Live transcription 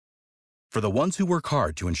For the ones who work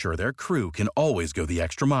hard to ensure their crew can always go the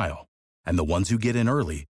extra mile, and the ones who get in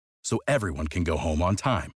early so everyone can go home on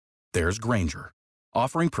time, there's Grainger,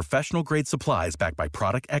 offering professional-grade supplies backed by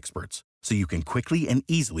product experts so you can quickly and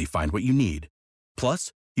easily find what you need.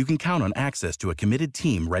 Plus, you can count on access to a committed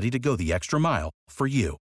team ready to go the extra mile for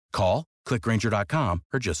you. Call, click Grainger.com,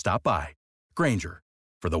 or just stop by. Grainger,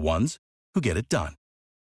 for the ones who get it done.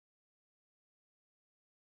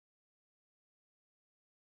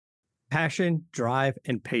 Passion, drive,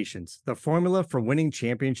 and patience. The formula for winning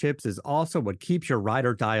championships is also what keeps your ride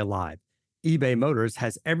or die alive. eBay Motors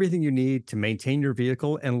has everything you need to maintain your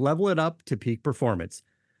vehicle and level it up to peak performance.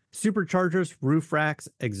 Superchargers, roof racks,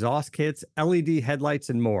 exhaust kits, LED headlights,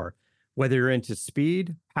 and more. Whether you're into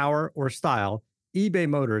speed, power, or style, eBay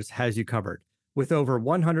Motors has you covered. With over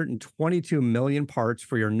 122 million parts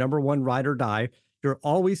for your number one ride or die, you'll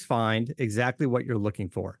always find exactly what you're looking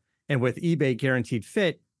for. And with eBay Guaranteed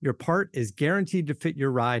Fit, your part is guaranteed to fit your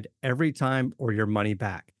ride every time or your money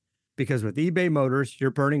back. Because with eBay Motors, you're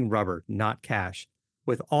burning rubber, not cash.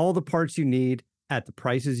 With all the parts you need at the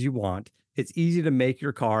prices you want, it's easy to make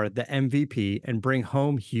your car the MVP and bring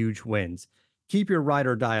home huge wins. Keep your ride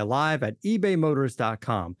or die alive at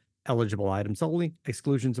ebaymotors.com. Eligible items only.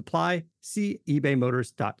 Exclusions apply. See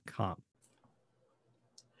ebaymotors.com.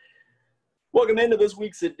 Welcome into this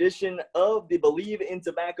week's edition of the Believe in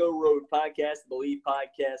Tobacco Road podcast, the Believe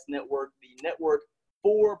Podcast Network, the network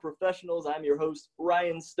for professionals. I'm your host,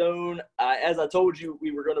 Ryan Stone. As I told you,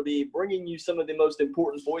 we were going to be bringing you some of the most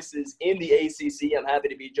important voices in the ACC. I'm happy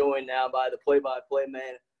to be joined now by the play-by-play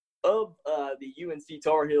man of the UNC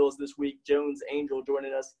Tar Heels this week, Jones Angell,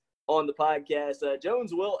 joining us on the podcast.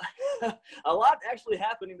 Jones, well, a lot actually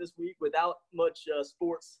happening this week without much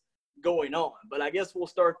sports going on, but I guess we'll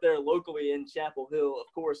start there locally in Chapel Hill. Of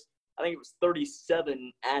course, I think it was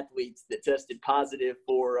 37 athletes that tested positive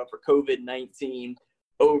for COVID-19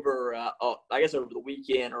 over the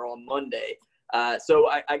weekend or on Monday. So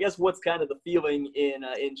I guess what's kind of the feeling in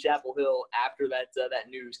Chapel Hill after that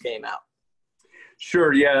news came out?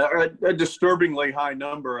 Sure, yeah, a disturbingly high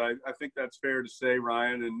number. I think that's fair to say,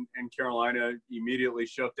 Ryan. And Carolina immediately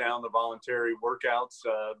shut down the voluntary workouts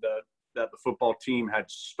that the football team had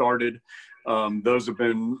started. Those have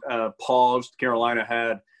been paused. Carolina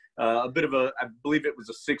had a bit of I believe it was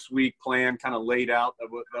a 6-week plan kind of laid out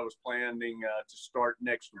that was planning to start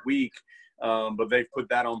next week. But they've put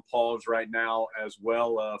that on pause right now as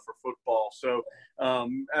well for football. So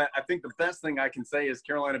I think the best thing I can say is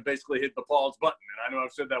Carolina basically hit the pause button. And I know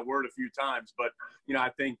I've said that word a few times, but, I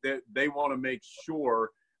think that they want to make sure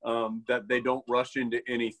that they don't rush into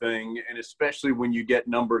anything. And especially when you get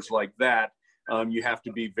numbers like that, you have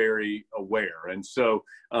to be very aware. And so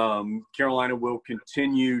Carolina will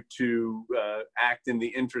continue to act in the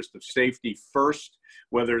interest of safety first,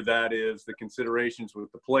 whether that is the considerations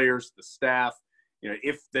with the players, the staff.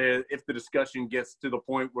 If the discussion gets to the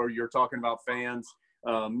point where you're talking about fans,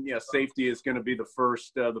 safety is going to be the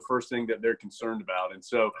first thing that they're concerned about. And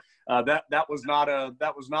so that was not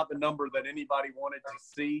the number that anybody wanted to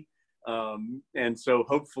see. And so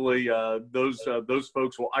hopefully those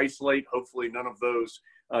folks will isolate. Hopefully none of those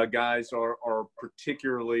guys are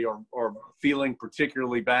feeling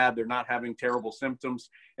particularly bad. They're not having terrible symptoms,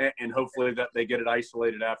 and hopefully that they get it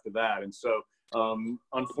isolated after that. And so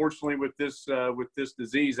unfortunately with this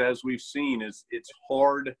disease, as we've seen, it's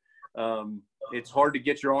hard. It's hard to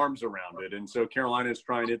get your arms around it. And so Carolina is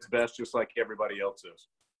trying its best, just like everybody else is.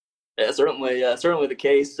 Yeah, certainly the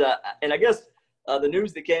case. And I guess the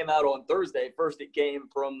news that came out on Thursday, first it came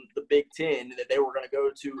from the Big Ten that they were going to go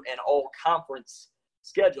to an all-conference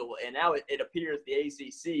schedule. And now it appears the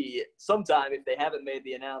ACC, sometime, if they haven't made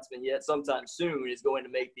the announcement yet, sometime soon is going to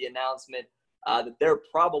make the announcement that they're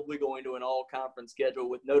probably going to an all-conference schedule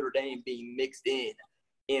with Notre Dame being mixed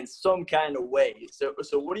in some kind of way. So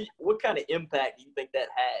what kind of impact do you think that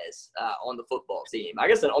has on the football team? I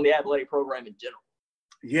guess on the athletic program in general.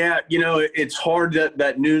 Yeah, it's hard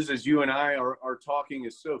that news, as you and I are talking,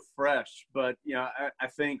 is so fresh. But, I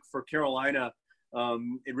think for Carolina,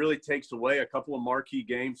 it really takes away a couple of marquee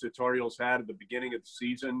games that Tar Heels had at the beginning of the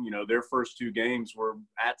season. Their first 2 games were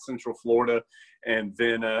at Central Florida and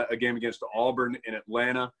then a game against Auburn in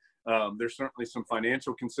Atlanta. There's certainly some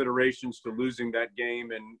financial considerations to losing that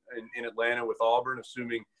game in Atlanta with Auburn,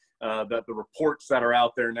 assuming that the reports that are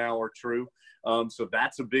out there now are true. So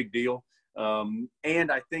that's a big deal.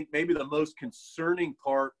 And I think maybe the most concerning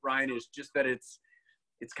part, Ryan, is just that it's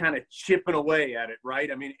kind of chipping away at it,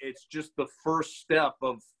 right? I mean, it's just the first step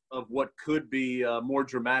of what could be more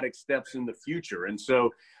dramatic steps in the future. And so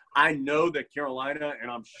I know that Carolina, and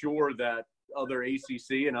I'm sure that other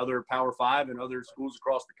ACC and other Power 5 and other schools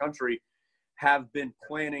across the country have been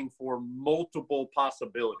planning for multiple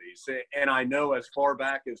possibilities. And I know as far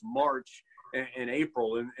back as March and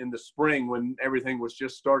April in the spring, when everything was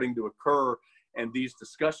just starting to occur and these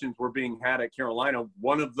discussions were being had at Carolina,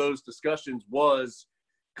 one of those discussions was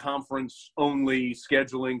conference only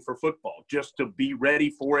scheduling for football, just to be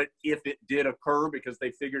ready for it if it did occur, because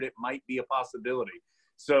they figured it might be a possibility.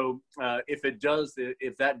 So if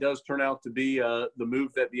that does turn out to be the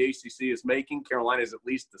move that the ACC is making, Carolina has at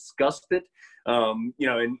least discussed it.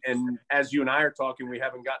 And as you and I are talking, we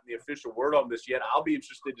haven't gotten the official word on this yet. I'll be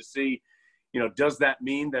interested to see, does that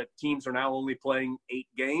mean that teams are now only playing 8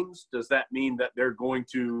 games? Does that mean that they're going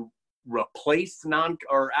to replace out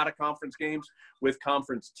of conference games with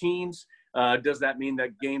conference teams? Does that mean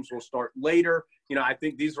that games will start later? I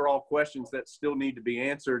think these are all questions that still need to be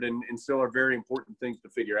answered and still are very important things to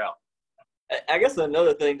figure out. I guess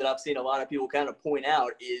another thing that I've seen a lot of people kind of point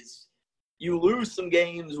out is you lose some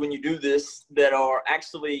games when you do this that are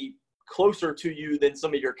actually closer to you than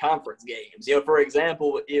some of your conference games. For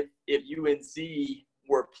example, if UNC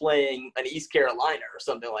were playing an East Carolina or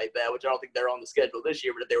something like that, which I don't think they're on the schedule this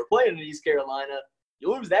year, but if they were playing in East Carolina,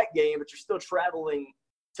 you lose that game, but you're still traveling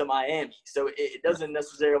to Miami. So it doesn't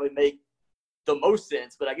necessarily make the most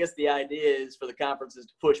sense, but I guess the idea is for the conferences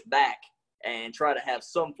to push back and try to have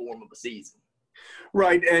some form of a season.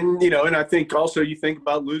 Right. And, and I think also you think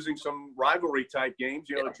about losing some rivalry type games,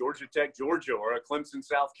 Georgia Tech, Georgia, or a Clemson,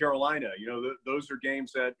 South Carolina, those are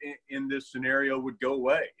games that in this scenario would go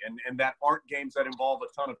away and that aren't games that involve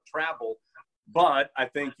a ton of travel. But I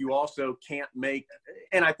think you also can't make,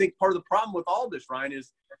 and I think part of the problem with all this, Ryan,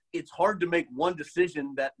 is it's hard to make one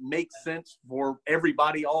decision that makes sense for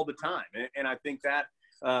everybody all the time. And I think that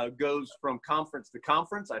goes from conference to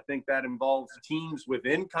conference. I think that involves teams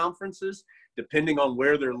within conferences, depending on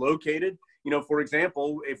where they're located. For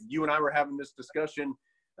example, if you and I were having this discussion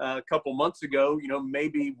a couple months ago,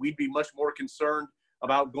 maybe we'd be much more concerned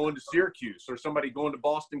about going to Syracuse or somebody going to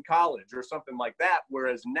Boston College or something like that.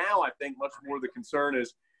 Whereas now I think much more the concern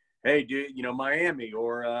is, hey, Miami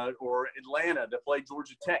or Atlanta to play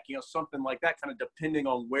Georgia Tech, something like that, kind of depending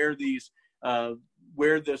on where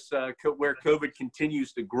where COVID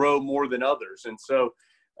continues to grow more than others. And so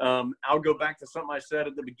I'll go back to something I said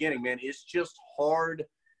at the beginning, man. It's just hard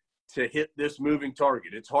to hit this moving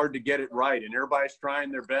target. It's hard to get it right, and everybody's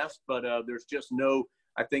trying their best, but there's just no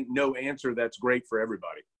answer that's great for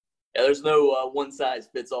everybody. Yeah, there's no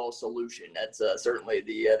one-size-fits-all solution. That's certainly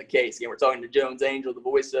the case. Again, we're talking to Jones Angell, the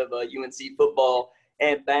voice of UNC football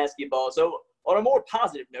and basketball. So on a more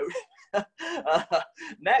positive note,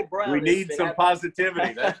 Mack Brown. We need some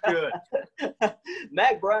positivity. That's good.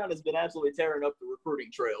 Mack Brown has been absolutely tearing up the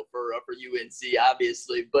recruiting trail for UNC,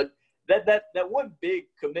 obviously. But that one big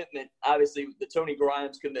commitment, obviously, the Tony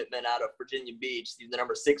Grimes commitment out of Virginia Beach, he's the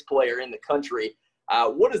number 6 player in the country.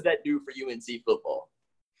 What does that do for UNC football?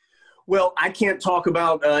 Well, I can't talk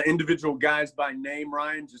about individual guys by name,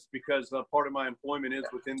 Ryan, just because part of my employment is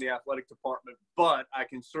within the athletic department. But I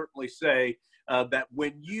can certainly say that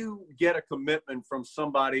when you get a commitment from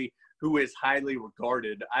somebody who is highly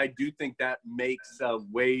regarded, I do think that makes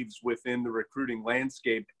waves within the recruiting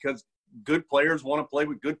landscape, because good players want to play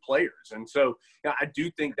with good players. And so I do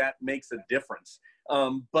think that makes a difference.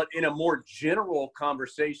 But in a more general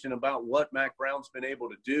conversation about what Mack Brown's been able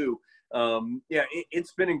to do,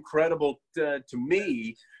 it's been incredible to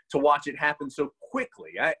me to watch it happen so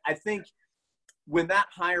quickly. I think when that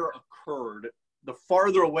hire occurred, the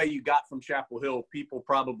farther away you got from Chapel Hill, people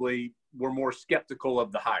probably were more skeptical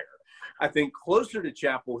of the hire. I think closer to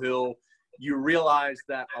Chapel Hill, you realize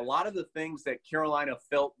that a lot of the things that Carolina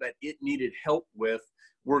felt that it needed help with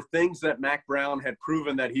were things that Mack Brown had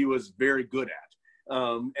proven that he was very good at.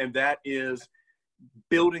 And that is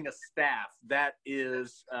building a staff, that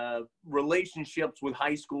is relationships with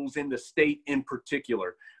high schools in the state in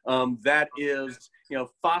particular, that is,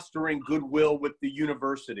 fostering goodwill with the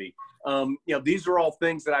university. These are all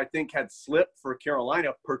things that I think had slipped for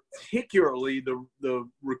Carolina, particularly the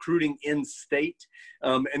recruiting in-state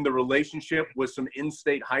and the relationship with some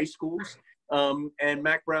in-state high schools. And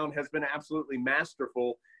Mack Brown has been absolutely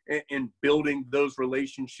masterful in building those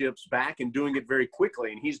relationships back and doing it very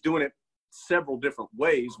quickly. And he's doing it several different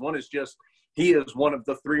ways. One is just, he is one of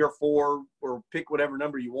the 3 or 4, or pick whatever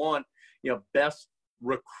number you want, best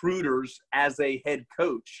recruiters as a head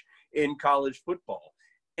coach in college football.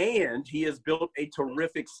 And he has built a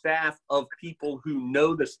terrific staff of people who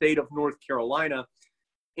know the state of North Carolina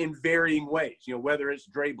in varying ways, whether it's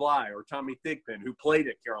Dre Bly or Tommy Thigpen, who played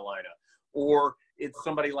at Carolina, or it's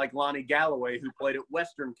somebody like Lonnie Galloway, who played at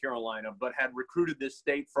Western Carolina, but had recruited this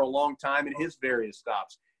state for a long time in his various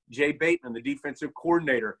stops. Jay Bateman, the defensive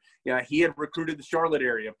coordinator, he had recruited the Charlotte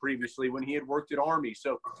area previously when he had worked at Army.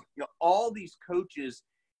 So, all these coaches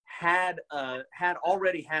had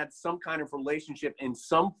already had some kind of relationship in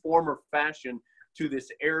some form or fashion to this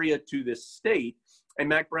area, to this state. And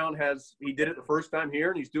Mack Brown he did it the first time here,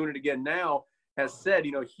 and he's doing it again now, has said,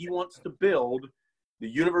 he wants to build the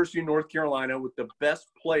University of North Carolina with the best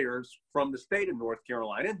players from the state of North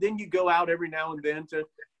Carolina. And then you go out every now and then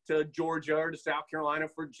to Georgia or to South Carolina,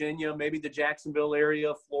 Virginia, maybe the Jacksonville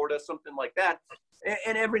area, Florida, something like that.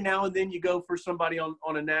 And every now and then you go for somebody on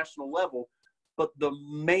a national level. But the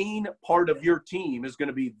main part of your team is going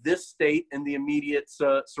to be this state and the immediate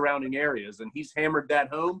surrounding areas. And he's hammered that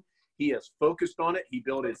home. He has focused on it. He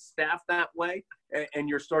built his staff that way. And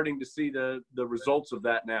you're starting to see the results of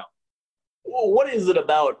that now. Well, what is it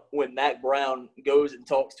about when Mack Brown goes and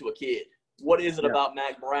talks to a kid? What is it about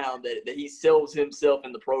Mack Brown that he sells himself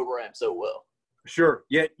in the program so well? Sure.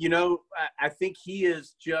 Yeah, I think he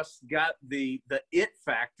has just got the it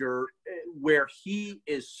factor where he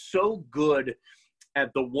is so good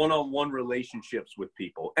at the one-on-one relationships with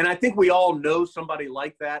people. And I think we all know somebody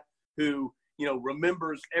like that who,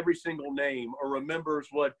 remembers every single name or remembers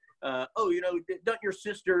what, doesn't your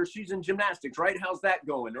sister, she's in gymnastics, right? How's that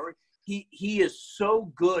going? Or he is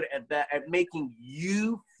so good at that, at making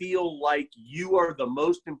you feel like you are the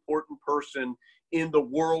most important person in the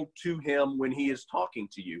world to him when he is talking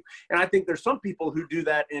to you. And I think there's some people who do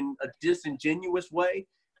that in a disingenuous way,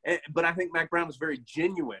 but I think Mack Brown is very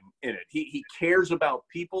genuine in it. He cares about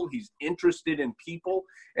people. He's interested in people.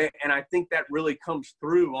 And I think that really comes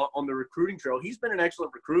through on the recruiting trail. He's been an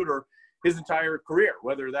excellent recruiter his entire career,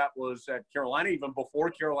 whether that was at Carolina, even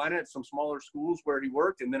before Carolina, at some smaller schools where he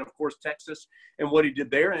worked, and then, of course, Texas and what he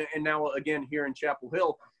did there, and now, again, here in Chapel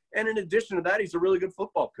Hill. And in addition to that, he's a really good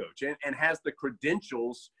football coach and has the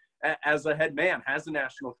credentials as a head man, has a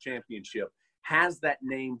national championship, has that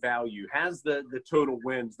name value, has the total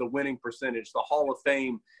wins, the winning percentage, the Hall of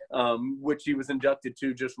Fame, which he was inducted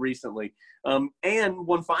to just recently. And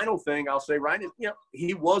one final thing I'll say, Ryan, is,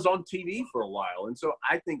 he was on TV for a while. And so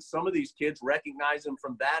I think some of these kids recognize him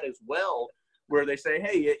from that as well, where they say,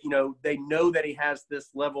 hey, they know that he has this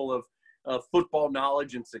level of football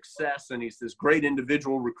knowledge and success, and he's this great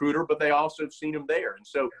individual recruiter, but they also have seen him there. And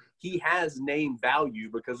so he has name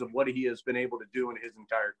value because of what he has been able to do in his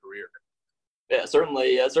entire career. Yeah,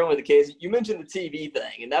 certainly the case. You mentioned the TV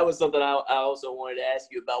thing, and that was something I also wanted to ask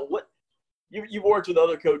you about. What you've worked with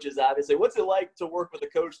other coaches, obviously. What's it like to work with a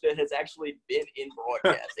coach that has actually been in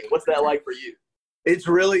broadcasting? What's that like for you? It's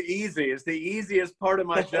really easy. It's the easiest part of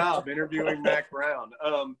my job, interviewing Mack Brown.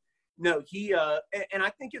 No, he and I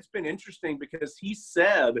think it's been interesting because he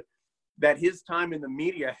said that his time in the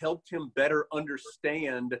media helped him better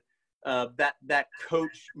understand that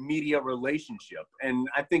coach-media relationship. And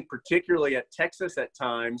I think particularly at Texas at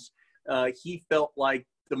times, he felt like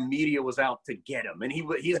the media was out to get him. And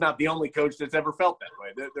he's not the only coach that's ever felt that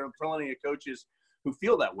way. There are plenty of coaches who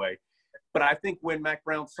feel that way. But I think when Mack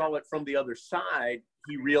Brown saw it from the other side,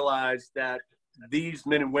 he realized that these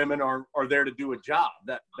men and women are there to do a job.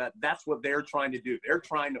 That's what they're trying to do. They're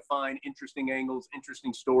trying to find interesting angles,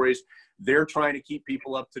 interesting stories. They're trying to keep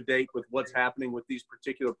people up to date with what's happening with these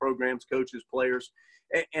particular programs, coaches, players.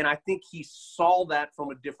 And I think he saw that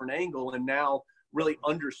from a different angle and now really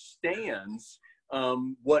understands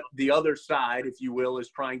what the other side, if you will, is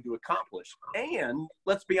trying to accomplish. And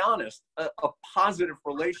let's be honest, a positive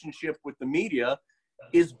relationship with the media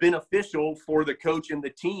is beneficial for the coach and the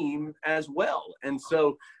team as well. And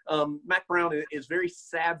so Mack Brown is very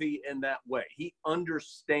savvy in that way. He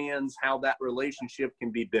understands how that relationship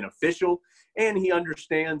can be beneficial, and he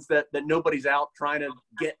understands that nobody's out trying to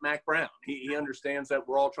get Mack Brown. He understands that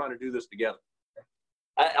we're all trying to do this together.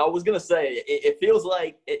 I was going to say, it feels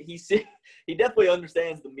like he definitely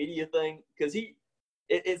understands the media thing, because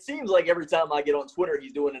it seems like every time I get on Twitter,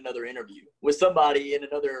 he's doing another interview with somebody in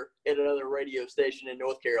another radio station in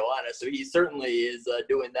North Carolina. So he certainly is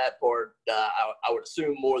doing that part, I would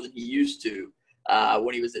assume, more than he used to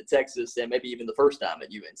when he was at Texas and maybe even the first time at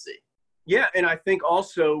UNC. Yeah, and I think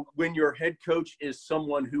also when your head coach is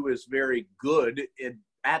someone who is very good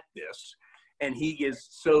at this, and he is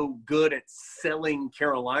so good at selling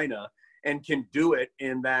Carolina and can do it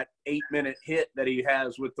in that 8-minute hit that he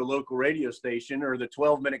has with the local radio station, or the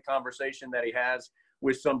 12-minute conversation that he has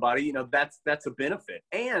with somebody, that's a benefit.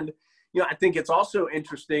 And, I think it's also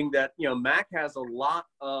interesting that, Mac has a lot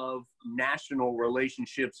of national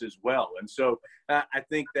relationships as well. And so I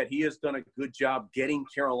think that he has done a good job getting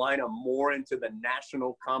Carolina more into the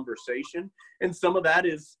national conversation. And some of that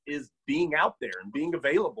is being out there and being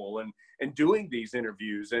available and doing these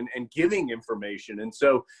interviews and giving information. And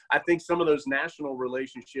so I think some of those national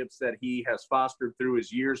relationships that he has fostered through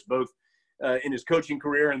his years, both in his coaching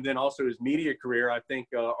career and then also his media career, I think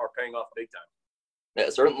are paying off big time. Yeah,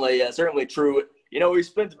 certainly true. We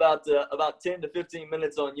spent about 10 to 15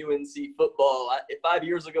 minutes on UNC football. 5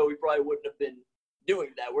 years ago, we probably wouldn't have been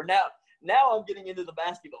doing that. We're now I'm getting into the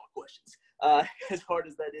basketball questions, as hard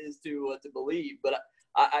as that is to believe. But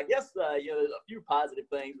I guess there's a few positive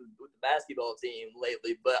things with the basketball team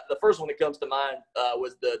lately. But the first one that comes to mind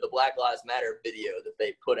was the Black Lives Matter video that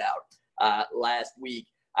they put out last week.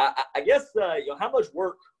 I guess how much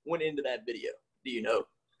work went into that video? Do you know?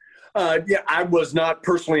 I was not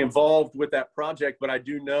personally involved with that project, but I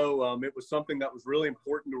do know it was something that was really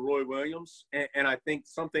important to Roy Williams. And I think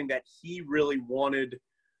something that he really wanted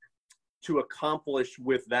to accomplish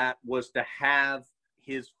with that was to have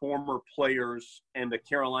his former players and the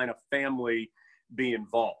Carolina family be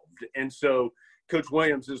involved. And so Coach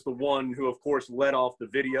Williams is the one who, of course, led off the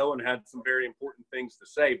video and had some very important things to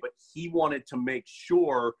say. But he wanted to make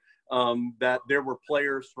sure that there were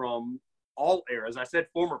players from all eras. I said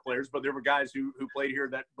former players, but there were guys who played here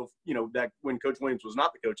that when Coach Williams was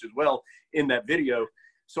not the coach as well in that video.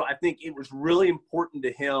 So I think it was really important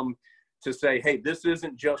to him to say, hey, this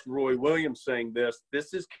isn't just Roy Williams saying this.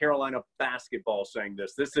 This is Carolina basketball saying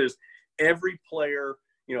this. This is every player,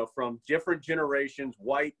 from different generations,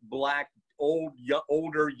 white, black,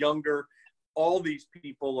 older, younger. All these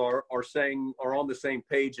people are on the same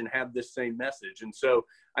page and have this same message. And so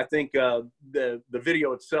I think the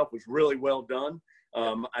video itself was really well done.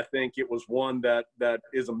 I think it was one that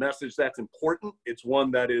is a message that's important. It's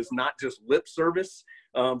one that is not just lip service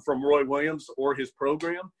from Roy Williams or his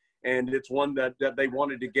program. And it's one that they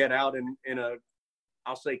wanted to get out in a,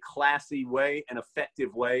 I'll say, classy way, an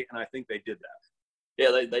effective way. And I think they did that. Yeah,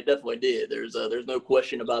 they definitely did. There's no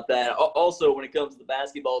question about that. Also, when it comes to the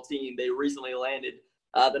basketball team, they recently landed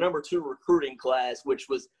the number 2 recruiting class, which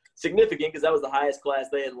was significant because that was the highest class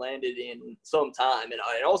they had landed in some time. And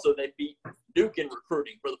also they beat Duke in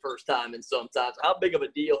recruiting for the first time in some time. So how big of a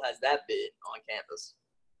deal has that been on campus?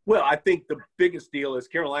 Well, I think the biggest deal is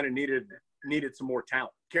Carolina needed some more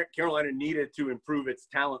talent. Carolina needed to improve its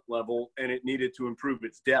talent level, and it needed to improve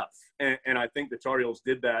its depth. And I think the Tar Heels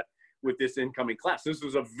did that with this incoming class. This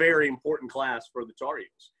was a very important class for the Tar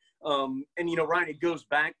Heels. Ryan, it goes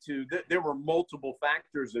back to there were multiple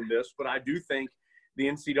factors in this, but I do think the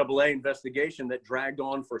NCAA investigation that dragged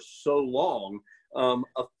on for so long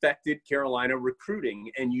affected Carolina recruiting.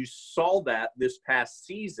 And you saw that this past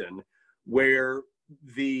season where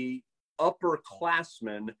the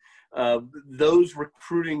upperclassmen, those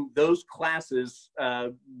classes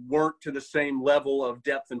weren't to the same level of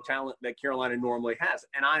depth and talent that Carolina normally has.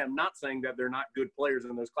 And I am not saying that they're not good players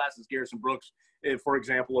in those classes. Garrison Brooks, for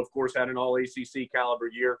example, of course, had an all-ACC caliber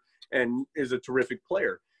year and is a terrific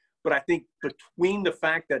player. But I think between the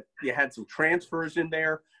fact that you had some transfers in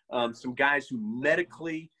there, some guys who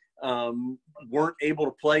medically weren't able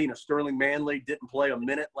to play. Sterling Manley didn't play a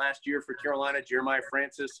minute last year for Carolina. Jeremiah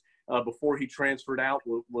Francis, before he transferred out,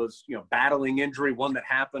 was battling injury, one that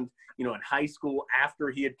happened in high school after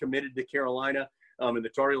he had committed to Carolina, and the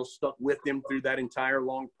Tar Heels stuck with him through that entire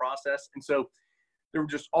long process. And so there were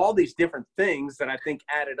just all these different things that I think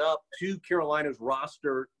added up to Carolina's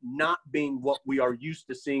roster not being what we are used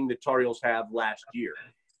to seeing the Tar Heels have last year.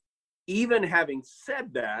 Even having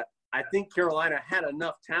said that, I think Carolina had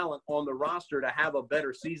enough talent on the roster to have a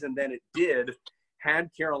better season than it did had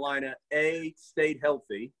Carolina, A, stayed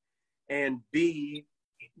healthy, and B,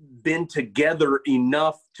 been together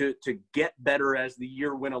enough to get better as the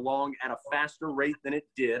year went along at a faster rate than it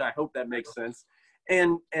did. I hope that makes sense.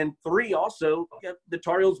 And 3, also, the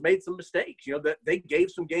Tar Heels made some mistakes. That they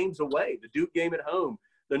gave some games away. The Duke game at home,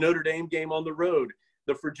 the Notre Dame game on the road,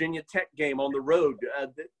 the Virginia Tech game on the road.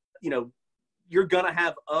 You're going to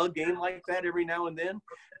have a game like that every now and then.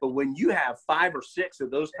 But when you have 5 or 6 of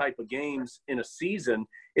those type of games in a season,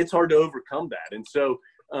 it's hard to overcome that. And so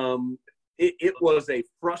it was a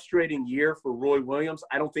frustrating year for Roy Williams.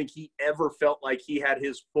 I don't think he ever felt like he had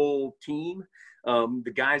his full team.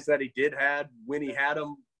 The guys that he did had, when he had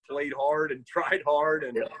them, played hard and tried hard.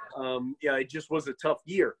 And, it just was a tough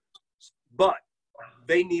year. But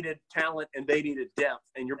they needed talent and they needed depth.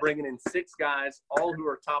 And you're bringing in 6 guys, all who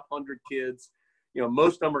are top 100 kids.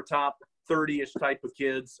 Most of them are top 30-ish type of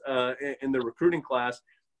kids in the recruiting class.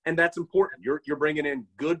 And that's important. You're bringing in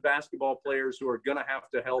good basketball players who are going to have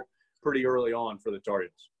to help pretty early on for the Tar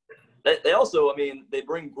Heels. They also, I mean, they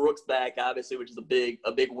bring Brooks back, obviously, which is a big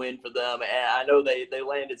win for them. And I know they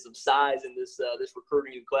landed some size in this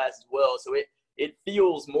recruiting class as well. So it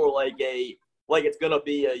feels more like it's going to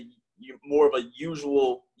be more of a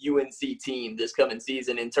usual UNC team this coming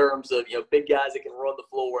season in terms of, big guys that can run the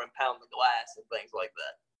floor and pound the glass and things like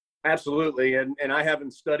that. Absolutely. And I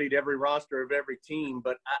haven't studied every roster of every team,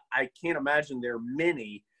 but I can't imagine there are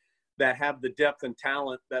many that have the depth and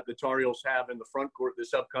talent that the Tar Heels have in the front court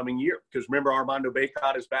this upcoming year. Because remember, Armando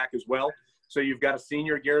Bacot is back as well. So you've got a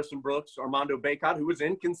senior, Garrison Brooks, Armando Bacot, who was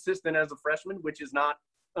inconsistent as a freshman, which is not,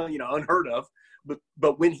 unheard of.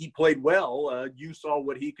 But when he played well, you saw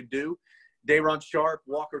what he could do. Day'Ron Sharpe,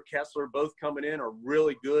 Walker Kessler, both coming in are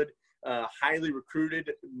really good, highly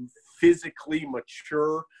recruited, physically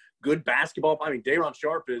mature, good basketball. I mean, Day'Ron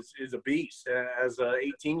Sharpe is a beast as an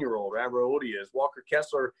 18-year-old. Abraodi is. Walker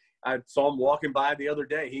Kessler, I saw him walking by the other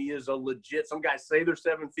day. He is a legit – some guys say they're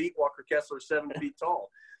 7 feet. Walker Kessler is 7 feet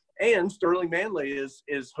tall. And Sterling Manley is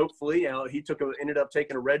hopefully he ended up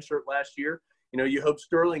taking a red shirt last year. You hope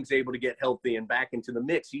Sterling's able to get healthy and back into the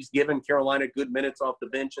mix. He's given Carolina good minutes off the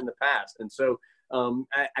bench in the past. And so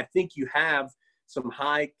I think you have some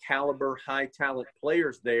high-caliber, high-talent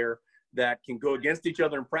players there that can go against each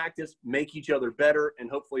other in practice, make each other better,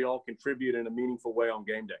 and hopefully all contribute in a meaningful way on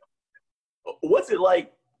game day. What's it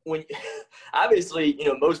like when – obviously,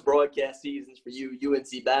 most broadcast seasons for you,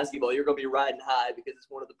 UNC basketball, you're going to be riding high because it's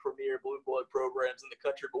one of the premier blue blood programs in the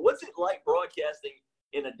country. But what's it like broadcasting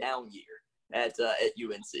in a down year at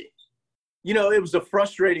UNC? It was a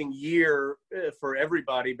frustrating year for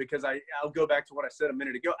everybody because I'll go back to what I said a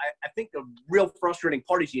minute ago. I think the real frustrating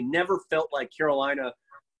part is you never felt like Carolina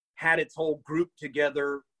had its whole group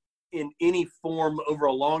together in any form over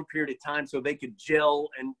a long period of time so they could gel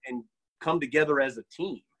and come together as a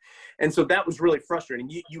team. And so that was really frustrating.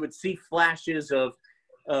 You would see flashes of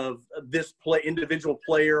this individual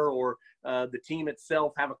player or the team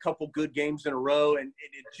itself have a couple good games in a row, and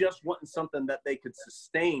it just wasn't something that they could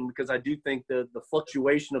sustain because I do think the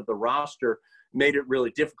fluctuation of the roster made it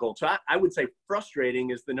really difficult. So I would say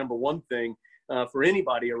frustrating is the number one thing for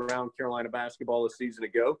anybody around Carolina basketball a season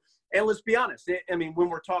ago. And let's be honest, I mean, when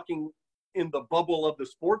we're talking in the bubble of the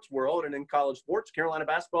sports world and in college sports, Carolina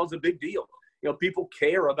basketball is a big deal. People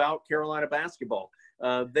care about Carolina basketball.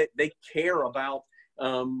 They care about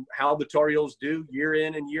how the Tar Heels do year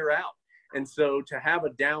in and year out. And so to have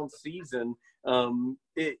a down season,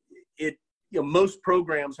 most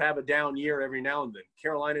programs have a down year every now and then.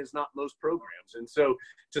 Carolina is not most programs. And so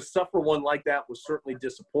to suffer one like that was certainly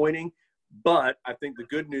disappointing. But I think the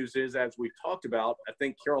good news is, as we've talked about, I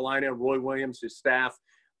think Carolina, Roy Williams, his staff,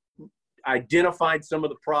 identified some of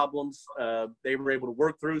the problems. They were able to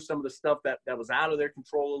work through some of the stuff that was out of their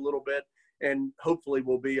control a little bit. And hopefully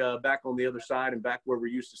we'll be back on the other side and back where we're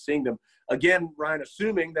used to seeing them. Again, Ryan,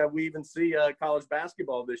 assuming that we even see college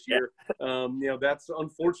basketball this year, that's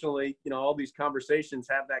unfortunately, all these conversations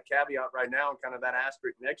have that caveat right now and kind of that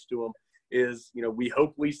asterisk next to them is, we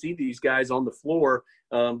hope we see these guys on the floor,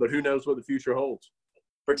 but who knows what the future holds.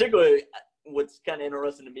 Particularly what's kind of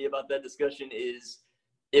interesting to me about that discussion is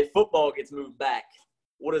if football gets moved back,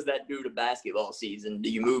 what does that do to basketball season? Do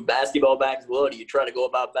you move basketball back as well? Do you try to go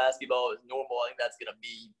about basketball as normal? I think that's going to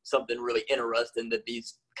be something really interesting that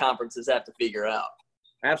these conferences have to figure out.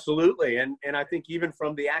 Absolutely. And I think even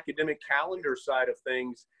from the academic calendar side of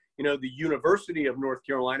things, the University of North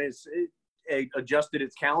Carolina adjusted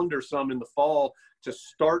its calendar some in the fall to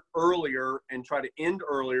start earlier and try to end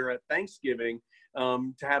earlier at Thanksgiving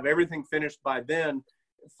to have everything finished by then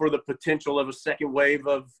for the potential of a second wave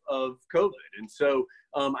of COVID. And so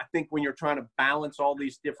I think when you're trying to balance all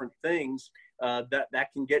these different things, that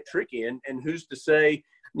can get tricky. And who's to say,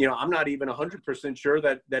 I'm not even 100% sure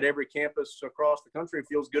that every campus across the country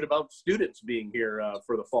feels good about students being here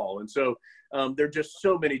for the fall. And so there are just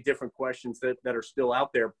so many different questions that are still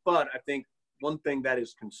out there. But I think one thing that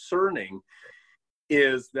is concerning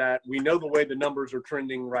is that we know the way the numbers are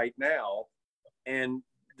trending right now, and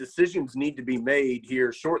decisions need to be made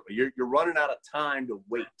here shortly. You're running out of time to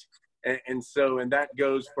wait. And that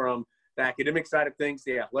goes from the academic side of things,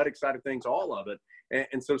 the athletic side of things, all of it.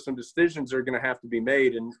 And so some decisions are going to have to be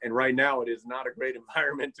made. And right now it is not a great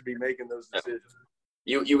environment to be making those decisions.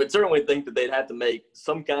 You would certainly think that they'd have to make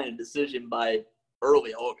some kind of decision by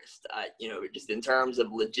early August, just in terms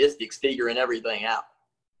of logistics, figuring everything out.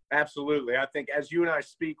 Absolutely. I think as you and I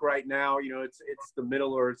speak right now, it's the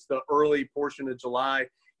middle or it's the early portion of July.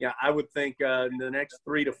 Yeah, I would think in the next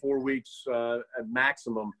 3 to 4 weeks at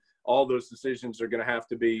maximum, all those decisions are going to have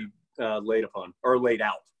to be laid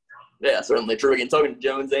out. Yeah, certainly true. Again, talking to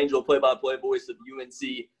Jones Angell, play-by-play voice of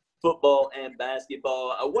UNC football and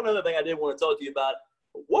basketball. One other thing I did want to talk to you about,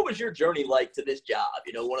 what was your journey like to this job?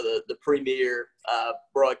 You know, one of the premier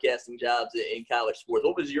broadcasting jobs in college sports.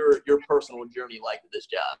 What was your personal journey like to this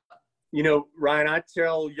job? You know, Ryan, I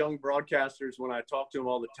tell young broadcasters when I talk to them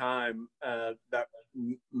all the time that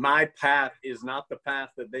my path is not the path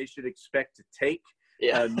that they should expect to take,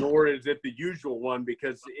 nor is it the usual one,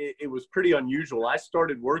 because it was pretty unusual. I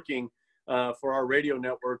started working for our radio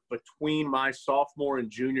network between my sophomore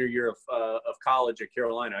and junior year of college at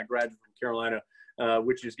Carolina. I graduated from Carolina,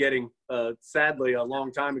 which is getting, sadly, a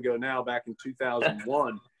long time ago now, back in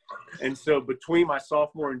 2001. And so between my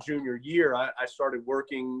sophomore and junior year, I started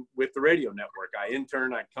working with the radio network. I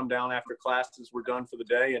interned. I'd come down after classes were done for the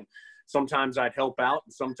day, and sometimes I'd help out,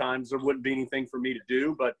 and sometimes there wouldn't be anything for me to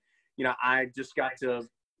do. But, you know, I just got to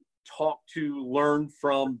talk to, learn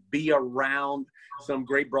from, be around some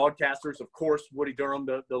great broadcasters. Of course, Woody Durham,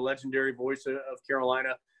 the legendary voice of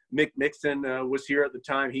Carolina. Mick Mixon was here at the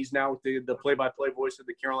time. He's now with the play-by-play voice of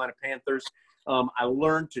the Carolina Panthers. I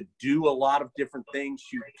learned to do a lot of different things: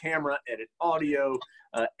 shoot camera, edit audio,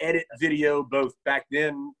 edit video, both back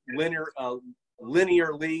then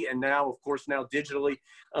linearly and now, of course, now digitally.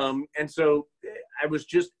 And so I was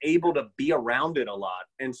just able to be around it a lot.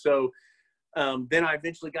 And so then I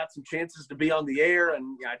eventually got some chances to be on the air,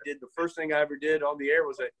 and I did the first thing I ever did on the air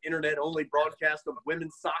was an internet-only broadcast of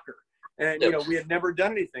women's soccer. And, you know, we had never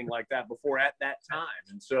done anything like that before at that time.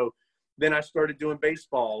 And so then I started doing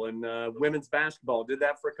baseball and women's basketball, did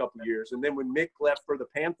that for a couple of years. And then when Mick left for the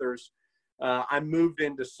Panthers, I moved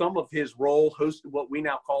into some of his role, hosted what we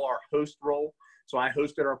now call our host role. So I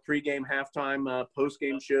hosted our pregame, halftime,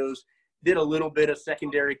 postgame shows, did a little bit of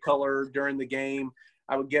secondary color during the game.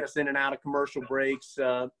 I would get us in and out of commercial breaks,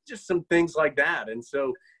 just some things like that. And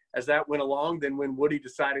so as that went along, then when Woody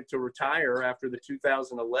decided to retire after the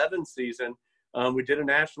 2011 season, we did a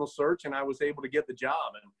national search, and I was able to get the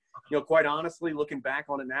job. And, you know, quite honestly, looking back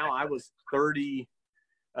on it now, I was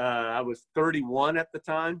 31 at the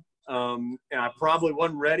time. And I probably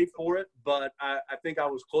wasn't ready for it, but I think I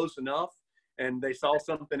was close enough, and they saw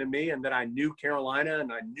something in me, and that I knew Carolina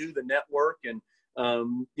and I knew the network. And,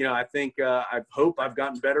 you know, I think I hope I've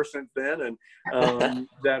gotten better since then, and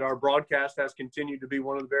that our broadcast has continued to be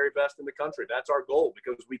one of the very best in the country. That's our goal,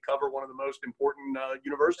 because we cover one of the most important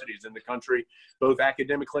universities in the country, both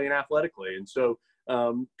academically and athletically. And so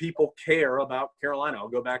people care about Carolina. I'll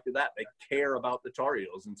go back to that. They care about the Tar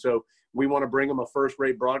Heels. And so we want to bring them a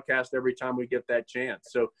first-rate broadcast every time we get that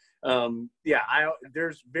chance. So,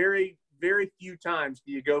 there's very, very few times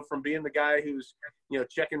do you go from being the guy who's, you know,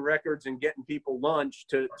 checking records and getting people lunch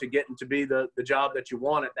to getting to be the job that you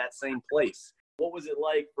want at that same place. What was it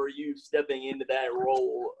like for you stepping into that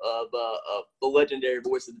role of the legendary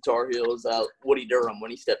voice of the Tar Heels, Woody Durham,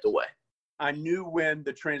 when he stepped away? I knew when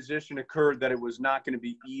the transition occurred that it was not going to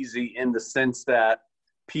be easy, in the sense that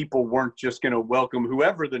people weren't just going to welcome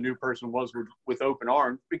whoever the new person was with open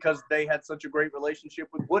arms, because they had such a great relationship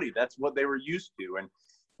with Woody. That's what they were used to. And,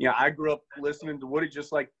 you know, I grew up listening to Woody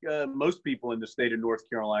just like most people in the state of North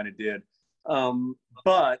Carolina did.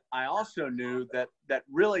 But I also knew that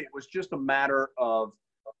really it was just a matter of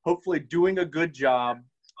hopefully doing a good job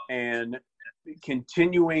and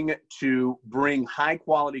continuing to bring high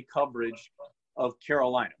quality coverage of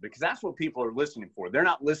Carolina, because that's what people are listening for. They're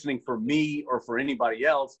not listening for me or for anybody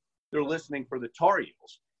else. They're listening for the Tar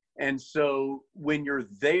Heels. And so when you're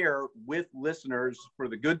there with listeners for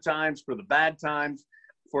the good times, for the bad times,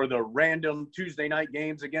 for the random Tuesday night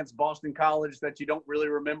games against Boston College that you don't really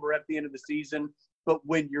remember at the end of the season, but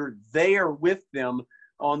when you're there with them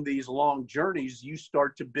on these long journeys, you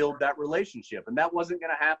start to build that relationship. And that wasn't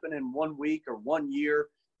going to happen in 1 week or 1 year.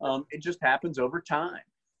 It just happens over time.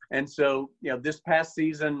 And so, you know, this past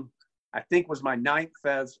season, I think was my 9th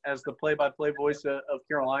as the play-by-play voice of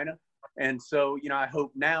Carolina. And so, you know, I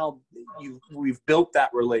hope now we've built that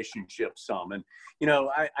relationship some. And, you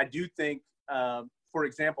know, I do think, for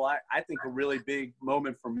example, I think a really big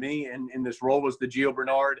moment for me in this role was the Gio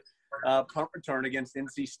Bernard punt return against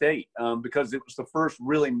NC State, because it was the first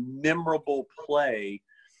really memorable play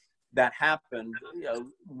that happened, you know,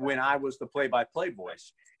 when I was the play-by-play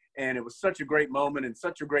voice. And it was such a great moment and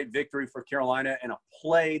such a great victory for Carolina, and a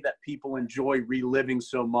play that people enjoy reliving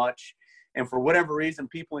so much. And for whatever reason,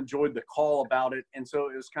 people enjoyed the call about it. And so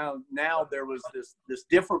it was kind of, now there was this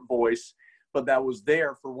different voice, but that was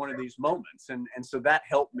there for one of these moments. And so that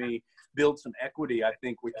helped me build some equity, I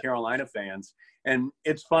think, with Carolina fans. And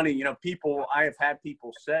it's funny, you know, I have had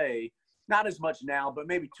people say, not as much now, but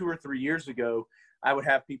maybe 2 or 3 years ago, I would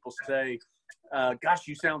have people say, gosh,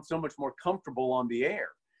 you sound so much more comfortable on the air.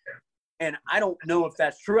 And I don't know if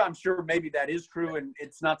that's true. I'm sure maybe that is true, and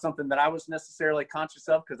it's not something that I was necessarily conscious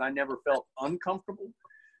of because I never felt uncomfortable.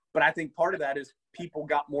 But I think part of that is people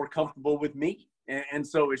got more comfortable with me. And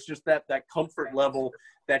so it's just that comfort level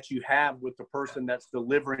that you have with the person that's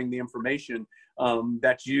delivering the information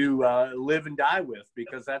that you live and die with,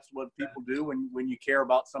 because that's what people do when you care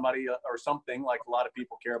about somebody or something like a lot of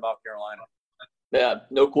people care about Carolina. Yeah,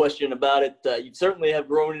 no question about it. You certainly have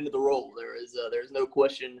grown into the role. There's no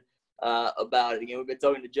question about it. Again, we've been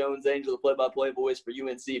talking to Jones Angell, the play-by-play voice for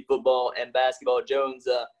UNC football and basketball. Jones,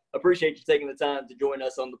 appreciate you taking the time to join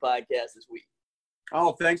us on the podcast this week.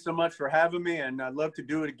 Oh, thanks so much for having me, and I'd love to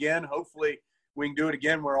do it again. Hopefully we can do it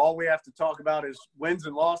again where all we have to talk about is wins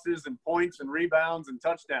and losses and points and rebounds and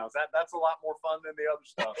touchdowns. That's a lot more fun than the other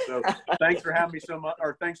stuff. So thanks for having me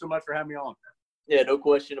thanks so much for having me on. Yeah, no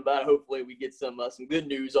question about it. Hopefully we get some good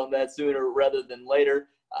news on that sooner rather than later.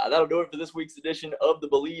 That'll do it for this week's edition of the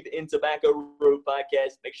Believe in Tobacco Road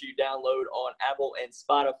podcast. Make sure you download on Apple and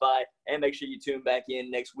Spotify, and make sure you tune back in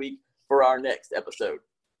next week for our next episode.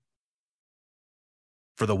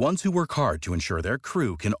 For the ones who work hard to ensure their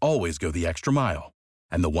crew can always go the extra mile,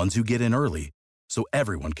 and the ones who get in early so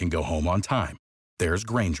everyone can go home on time, there's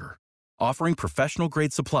Grainger, offering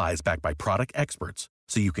professional-grade supplies backed by product experts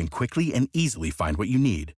so you can quickly and easily find what you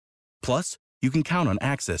need. Plus, you can count on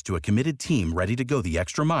access to a committed team ready to go the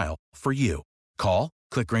extra mile for you. Call,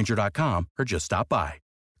 click Grainger.com, or just stop by.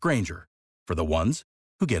 Grainger, for the ones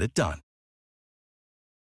who get it done.